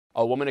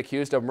A woman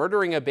accused of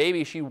murdering a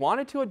baby she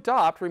wanted to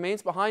adopt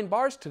remains behind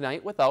bars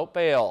tonight without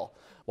bail.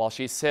 While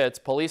she sits,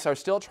 police are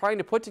still trying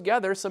to put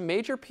together some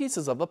major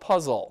pieces of the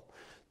puzzle.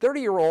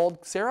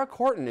 30-year-old Sarah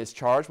Corton is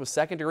charged with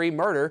second-degree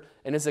murder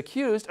and is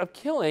accused of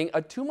killing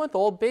a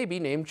 2-month-old baby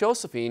named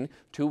Josephine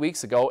 2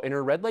 weeks ago in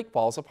her Red Lake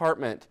Falls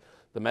apartment.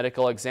 The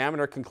medical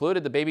examiner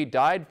concluded the baby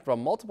died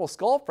from multiple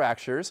skull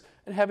fractures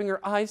and having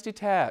her eyes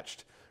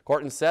detached.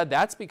 Corton said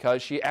that's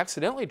because she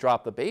accidentally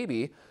dropped the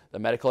baby. The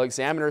medical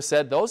examiner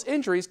said those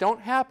injuries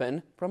don't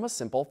happen from a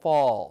simple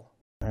fall.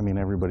 I mean,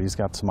 everybody's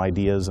got some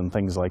ideas and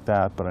things like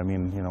that, but I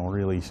mean, you know,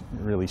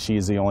 really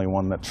she's the only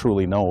one that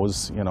truly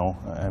knows, you know.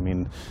 I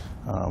mean,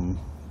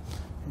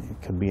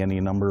 it could be any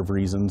number of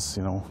reasons,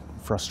 you know,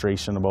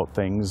 frustration about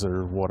things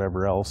or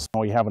whatever else. You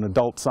know, you have an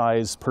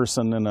adult-sized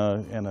person and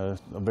a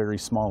very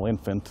small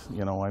infant,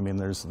 you know, I mean,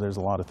 there's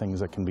a lot of things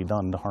that can be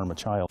done to harm a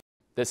child.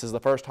 This is the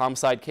first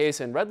homicide case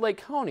in Red Lake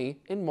County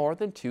in more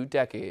than 2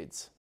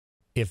 decades.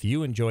 If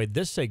you enjoyed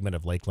this segment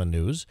of Lakeland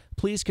News,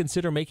 please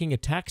consider making a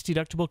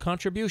tax-deductible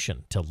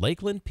contribution to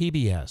Lakeland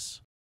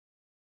PBS.